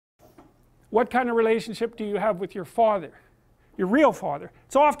what kind of relationship do you have with your father, your real father?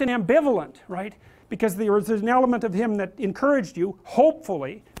 It's often ambivalent, right? Because there's an element of him that encouraged you,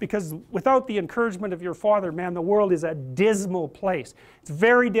 hopefully, because without the encouragement of your father, man, the world is a dismal place. It's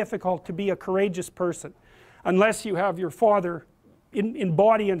very difficult to be a courageous person unless you have your father in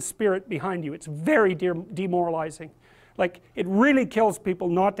body and spirit behind you. It's very demoralizing. Like, it really kills people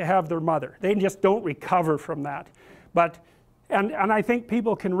not to have their mother. They just don't recover from that. And I think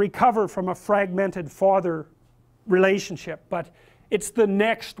people can recover from a fragmented father relationship, but it's the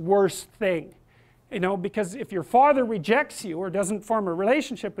next worst thing. You know, because if your father rejects you or doesn't form a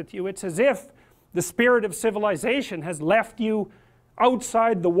relationship with you, it's as if the spirit of civilization has left you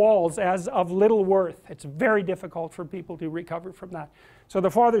outside the walls as of little worth. It's very difficult for people to recover from that. So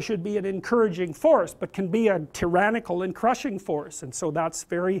the father should be an encouraging force, but can be a tyrannical and crushing force. And so that's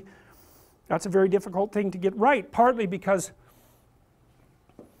a very difficult thing to get right, partly because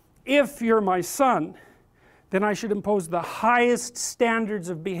if you're my son, then I should impose the highest standards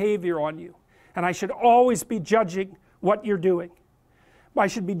of behavior on you. And I should always be judging what you're doing. I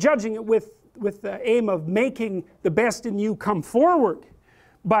should be judging it with the aim of making the best in you come forward.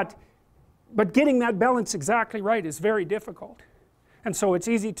 But getting that balance exactly right is very difficult. And so it's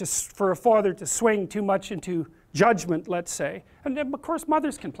easy for a father to swing too much into judgment, let's say. And then, of course,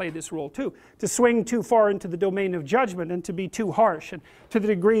 mothers can play this role too. To swing too far into the domain of judgment and to be too harsh. And to the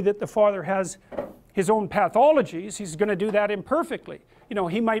degree that the father has his own pathologies, he's going to do that imperfectly. You know,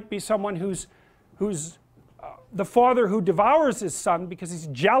 he might be someone who's the father who devours his son because he's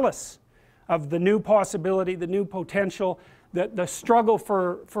jealous of the new possibility, the new potential, the struggle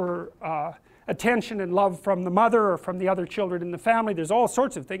for attention and love from the mother or from the other children in the family. There's all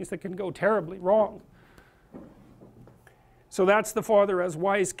sorts of things that can go terribly wrong. So that's the father as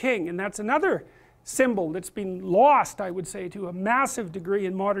wise king, and that's another symbol that's been lost, I would say, to a massive degree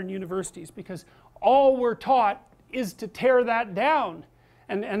in modern universities, because all we're taught is to tear that down.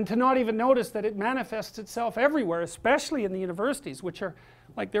 And to not even notice that it manifests itself everywhere, especially in the universities, which are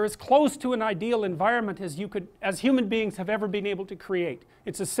like they're as close to an ideal environment as human beings have ever been able to create.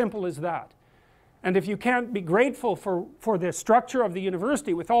 It's as simple as that. And if you can't be grateful for the structure of the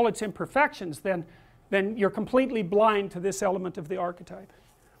university with all its imperfections, then you're completely blind to this element of the archetype.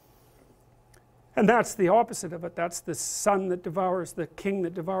 And that's the opposite of it. That's the son that devours, the king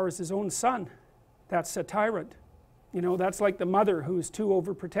that devours his own son. That's a tyrant. You know, that's like the mother who's too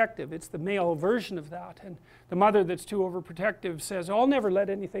overprotective. It's the male version of that. And the mother that's too overprotective says, I'll never let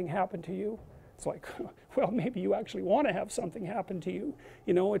anything happen to you. It's like, well, maybe you actually want to have something happen to you.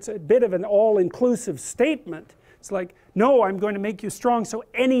 You know, it's a bit of an all-inclusive statement. It's like, no, I'm going to make you strong so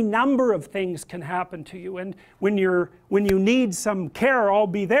any number of things can happen to you. And when you need some care, I'll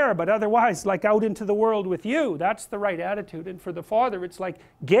be there. But otherwise, like out into the world with you. That's the right attitude. And for the father, it's like,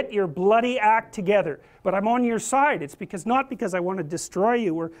 get your bloody act together. But I'm on your side. It's not because I want to destroy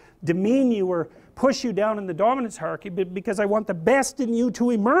you or demean you or push you down in the dominance hierarchy, but because I want the best in you to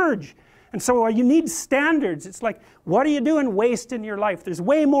emerge. And so you need standards. It's like, what are you doing wasting your life? There's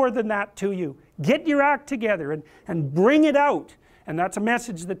way more than that to you. Get your act together and bring it out. And that's a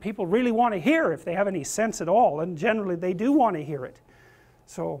message that people really want to hear if they have any sense at all. And generally they do want to hear it.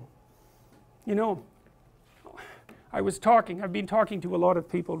 So, you know, I've been talking to a lot of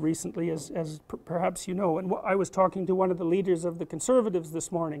people recently, as perhaps you know, and I was talking to one of the leaders of the Conservatives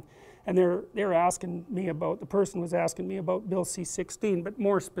this morning, and they're asking me about, the person was asking me about Bill C-16, but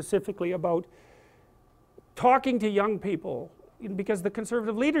more specifically about talking to young people, because the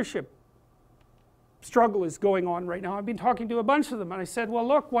Conservative leadership struggle is going on right now. I've been talking to a bunch of them, and I said, well,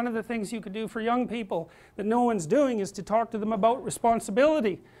 look, one of the things you could do for young people that no one's doing is to talk to them about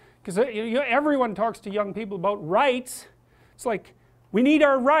responsibility. Because everyone talks to young people about rights. It's like, we need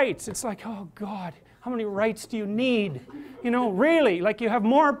our rights. It's like, oh God, how many rights do you need? You know, really, like you have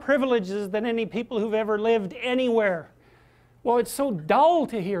more privileges than any people who've ever lived anywhere. Well, it's so dull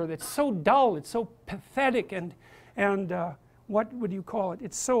to hear that. It's so dull. It's so pathetic and what would you call it?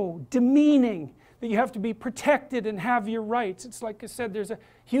 It's so demeaning that you have to be protected and have your rights. It's like I said, there's a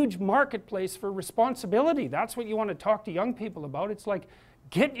huge marketplace for responsibility. That's what you want to talk to young people about. It's like,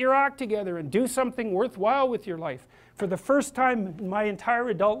 get your act together and do something worthwhile with your life. For the first time in my entire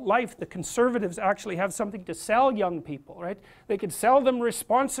adult life, the Conservatives actually have something to sell young people, right? They could sell them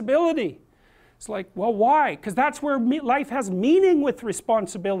responsibility. It's like, well, why? Because that's where life has meaning with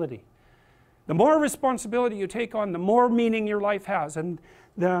responsibility. The more responsibility you take on, the more meaning your life has. And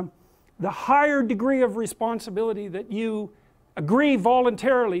the higher degree of responsibility that you agree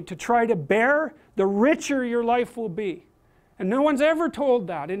voluntarily to try to bear, the richer your life will be. And no one's ever told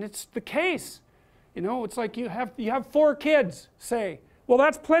that, and it's the case. You know, it's like you have 4 kids, say. Well,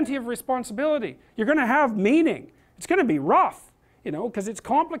 that's plenty of responsibility. You're going to have meaning. It's going to be rough, you know, because it's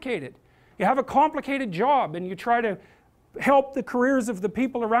complicated. You have a complicated job and you try to help the careers of the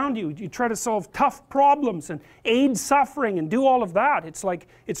people around you. You try to solve tough problems and aid suffering and do all of that. It's like,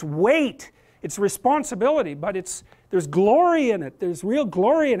 it's weight, it's responsibility, but there's glory in it. There's real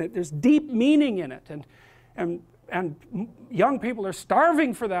glory in it. There's deep meaning in it. And young people are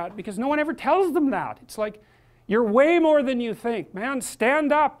starving for that because no one ever tells them that. It's like, you're way more than you think, man.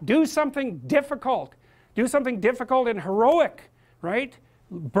 Stand up, do something difficult. Do something difficult and heroic, right?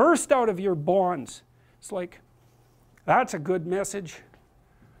 Burst out of your bonds. It's like, that's a good message.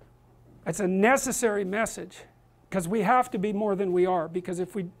 It's a necessary message because we have to be more than we are, because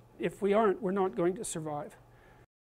if we aren't, we're not going to survive.